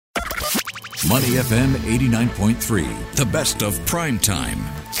Money FM 89.3, the best of prime time.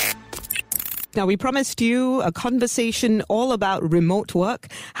 Now, we promised you a conversation all about remote work,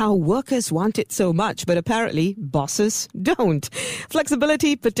 how workers want it so much, but apparently bosses don't.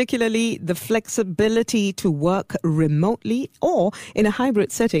 Flexibility, particularly the flexibility to work remotely or in a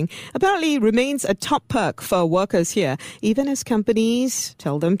hybrid setting, apparently remains a top perk for workers here, even as companies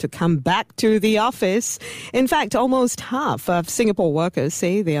tell them to come back to the office. In fact, almost half of Singapore workers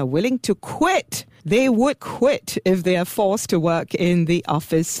say they are willing to quit. They would quit if they are forced to work in the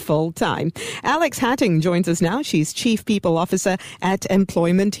office full time. Alex Hatting joins us now. She's Chief People Officer at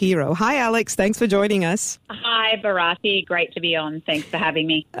Employment Hero. Hi, Alex. Thanks for joining us. Hi, Bharati. Great to be on. Thanks for having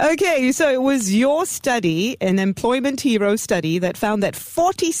me. Okay, so it was your study, an Employment Hero study, that found that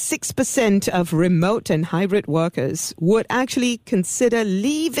 46% of remote and hybrid workers would actually consider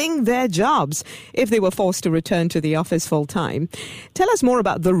leaving their jobs if they were forced to return to the office full time. Tell us more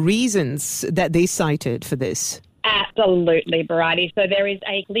about the reasons that they cited for this. Absolutely, Bharati. So there is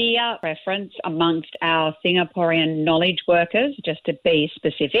a clear preference amongst our Singaporean knowledge workers, just to be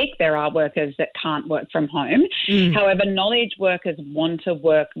specific. There are workers that can't work from home. However, knowledge workers want to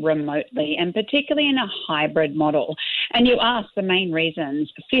work remotely, and particularly in a hybrid model. And you asked the main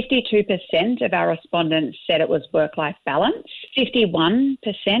reasons. 52% of our respondents said it was work-life balance. 51%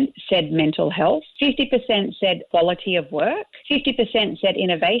 said mental health. 50% said quality of work. 50% said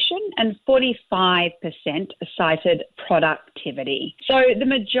innovation. And 45% cited productivity. So the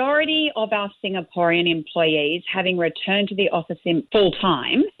majority of our Singaporean employees having returned to the office in full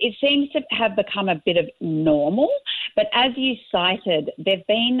time, it seems to have become a bit of normal. But as you cited, they've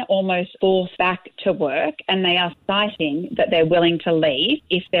been almost forced back to work, and they are citing that they're willing to leave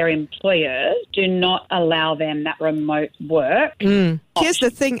if their employers do not allow them that remote work. Here's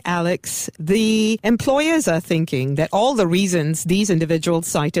the thing, Alex. The employers are thinking that all the reasons these individuals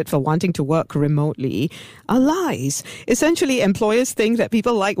cited for wanting to work remotely are lies. Essentially, employers think that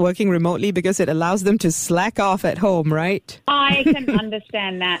people like working remotely because it allows them to slack off at home, right? I can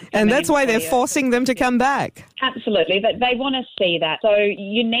understand that. And that's why they're forcing them to come back. Absolutely. They want to see that. So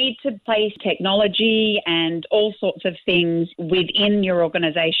you need to place technology and all sorts of things within your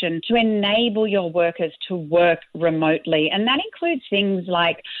organisation to enable your workers to work remotely. And that includes things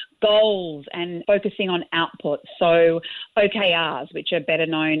like goals and focusing on output. So OKRs, which are better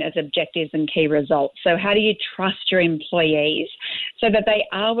known as objectives and key results. So how do you trust your employees so that they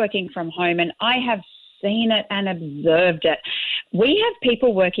are working from home? And I have seen it and observed it. We have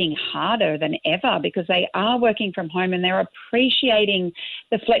people working harder than ever because they are working from home and they're appreciating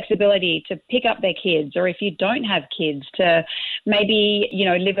the flexibility to pick up their kids, or if you don't have kids, to maybe,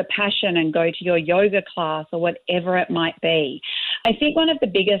 live a passion and go to your yoga class or whatever it might be. I think one of the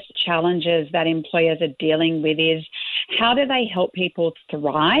biggest challenges that employers are dealing with is how do they help people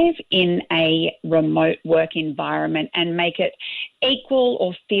thrive in a remote work environment and make it equal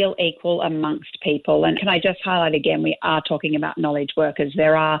or feel equal amongst people. And can I just highlight again, we are talking about knowledge workers.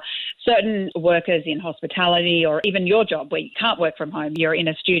 There are certain workers in hospitality or even your job where you can't work from home. You're in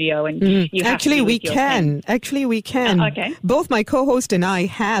a studio and you have Actually, to we can. Actually, we can. Okay. Both my co-host and I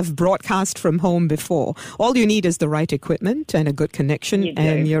have broadcast from home before. All you need is the right equipment and a good connection,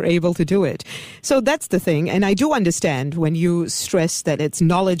 and you're able to do it. So that's the thing. And I do understand when you stress that it's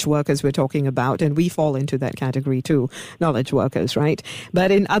knowledge workers we're talking about, and we fall into that category too, knowledge workers, right?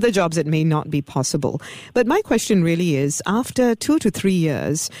 But in other jobs, it may not be possible. But my question really is, after 2 to 3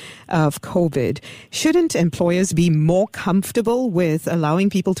 years of COVID, shouldn't employers be more comfortable with allowing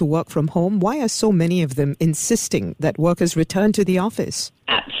people to work from home? Why are so many of them insisting that workers return to the office?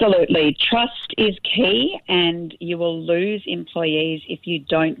 Absolutely. Trust is key, and you will lose employees if you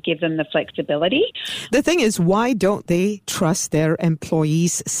don't give them the flexibility. The thing is, why don't they trust their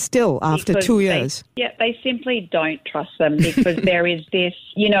employees still after 2 years? They simply don't trust them because there is this,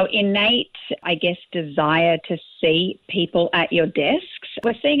 innate, desire to see people at your desks.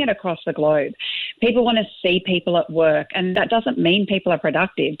 We're seeing it across the globe. People want to see people at work, and that doesn't mean people are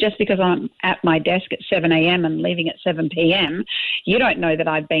productive. Just because I'm at my desk at 7 a.m. and leaving at 7 p.m., you don't know that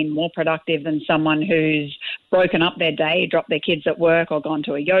I've been more productive than someone who's broken up their day, dropped their kids at work or gone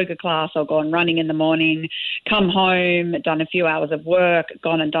to a yoga class or gone running in the morning, come home, done a few hours of work,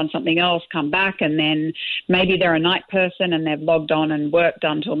 gone and done something else, come back, and then maybe they're a night person and they've logged on and worked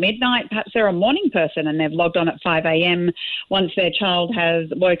until midnight. Perhaps they're a morning person and they've logged on at 5 a.m. once their child has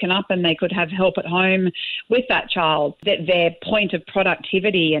woken up and they could have help at home with that child. That their point of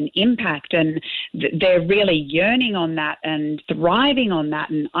productivity and impact, and they're really yearning on that and thriving on that.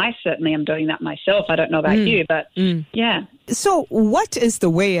 And I certainly am doing that myself. I don't know about you, but yeah. So what is the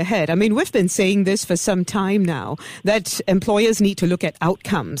way ahead? I mean, we've been saying this for some time now, that employers need to look at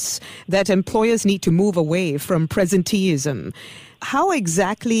outcomes, that employers need to move away from presenteeism. How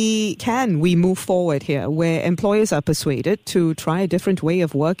exactly can we move forward here where employers are persuaded to try a different way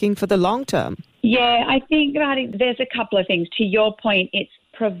of working for the long term? Yeah, I think there's a couple of things. To your point, it's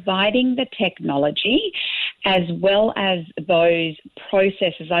providing the technology as well as those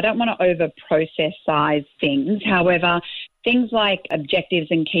processes. I don't want to over-process-size things. However, things like objectives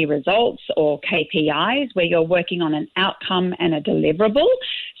and key results or KPIs where you're working on an outcome and a deliverable.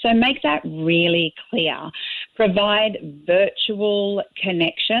 So make that really clear. Provide virtual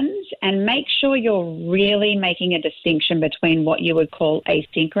connections and make sure you're really making a distinction between what you would call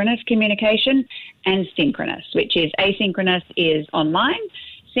asynchronous communication and synchronous, which is asynchronous is online,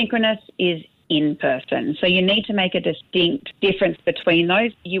 synchronous is in person. So you need to make a distinct difference between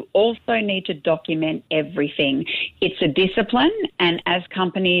those. You also need to document everything. It's a discipline, and as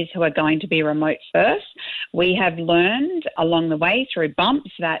companies who are going to be remote first, we have learned along the way through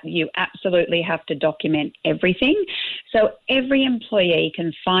bumps that you absolutely have to document everything. So every employee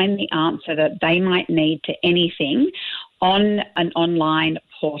can find the answer that they might need to anything on an online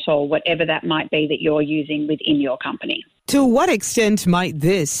portal, whatever that might be that you're using within your company. To what extent might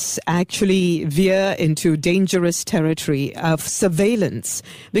this actually veer into dangerous territory of surveillance?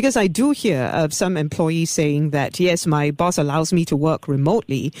 Because I do hear of some employees saying that, yes, my boss allows me to work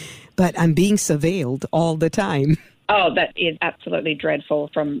remotely, but I'm being surveilled all the time. Oh, that is absolutely dreadful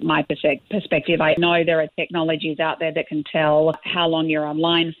from my perspective. I know there are technologies out there that can tell how long you're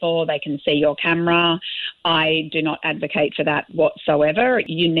online for. They can see your camera. I do not advocate for that whatsoever.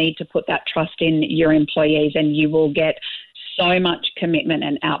 You need to put that trust in your employees and you will get so much commitment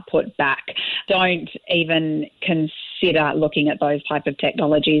and output back. Don't even consider looking at those type of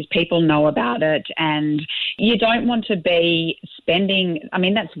technologies. People know about it and you don't want to be spending,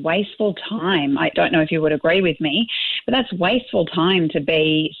 that's wasteful time. I don't know if you would agree with me, but that's wasteful time to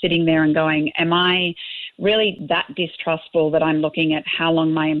be sitting there and going, am I really that distrustful that I'm looking at how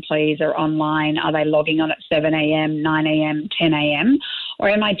long my employees are online? Are they logging on at 7 a.m., 9 a.m., 10 a.m.? Or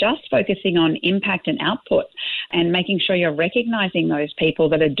am I just focusing on impact and output and making sure you're recognising those people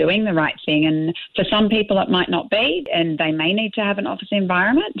that are doing the right thing? And for some people it might not be, and they may need to have an office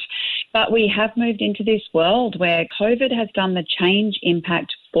environment. But we have moved into this world where COVID has done the change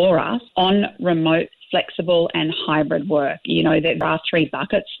impact for us on remote, flexible and hybrid work. You know, there are three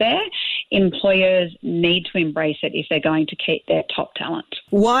buckets there. Employers need to embrace it if they're going to keep their top talent.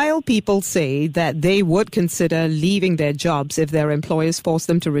 While people say that they would consider leaving their jobs if their employers force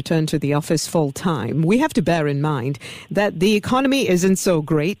them to return to the office full time, we have to bear in mind that the economy isn't so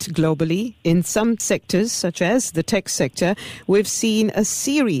great globally. In some sectors, such as the tech sector, we've seen a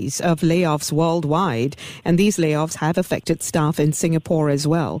series of layoffs worldwide, and these layoffs have affected staff in Singapore as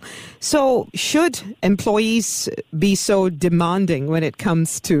well. So should employees be so demanding when it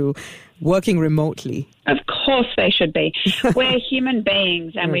comes to working remotely? Of course they should be. We're human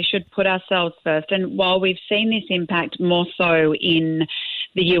beings and we should put ourselves first. And while we've seen this impact more so in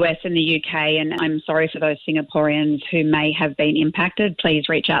the US and the UK, and I'm sorry for those Singaporeans who may have been impacted, please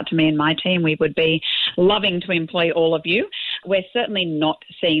reach out to me and my team. We would be loving to employ all of you. We're certainly not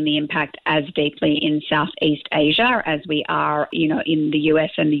seeing the impact as deeply in Southeast Asia as we are, in the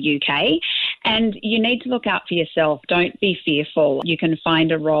US and the UK. And you need to look out for yourself. Don't be fearful. You can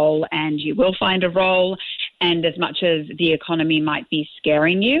find a role and you will find a role. And as much as the economy might be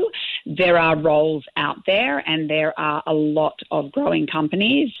scaring you, there are roles out there and there are a lot of growing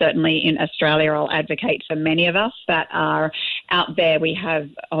companies. Certainly in Australia, I'll advocate for many of us that are out there. We have,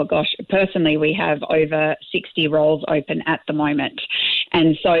 personally, we have over 60 roles open at the moment.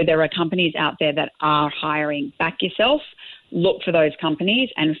 And so there are companies out there that are hiring. Back yourself. Look for those companies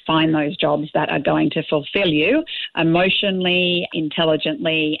and find those jobs that are going to fulfill you emotionally,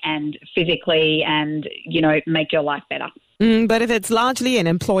 intelligently and physically and, make your life better. But if it's largely an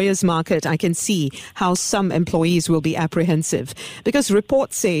employer's market, I can see how some employees will be apprehensive because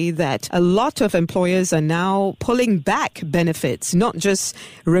reports say that a lot of employers are now pulling back benefits, not just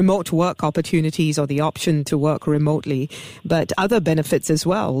remote work opportunities or the option to work remotely, but other benefits as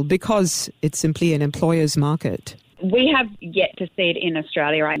well because it's simply an employer's market. We have yet to see it in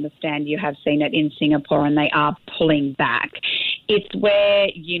Australia. I understand you have seen it in Singapore and they are pulling back. It's where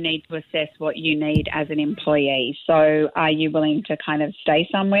you need to assess what you need as an employee. So are you willing to kind of stay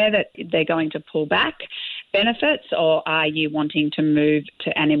somewhere that they're going to pull back? benefits, or are you wanting to move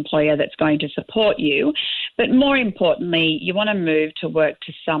to an employer that's going to support you? But more importantly, you want to move to work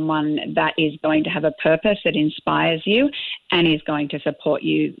to someone that is going to have a purpose that inspires you and is going to support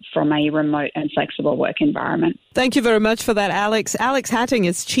you from a remote and flexible work environment. Thank you very much for that, Alex. Alex Hatting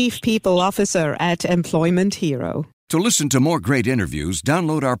is Chief People Officer at Employment Hero. To listen to more great interviews,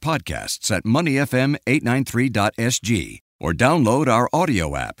 download our podcasts at moneyfm893.sg or download our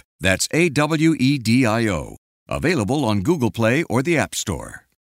audio app. That's AWEDIO. Available on Google Play or the App Store.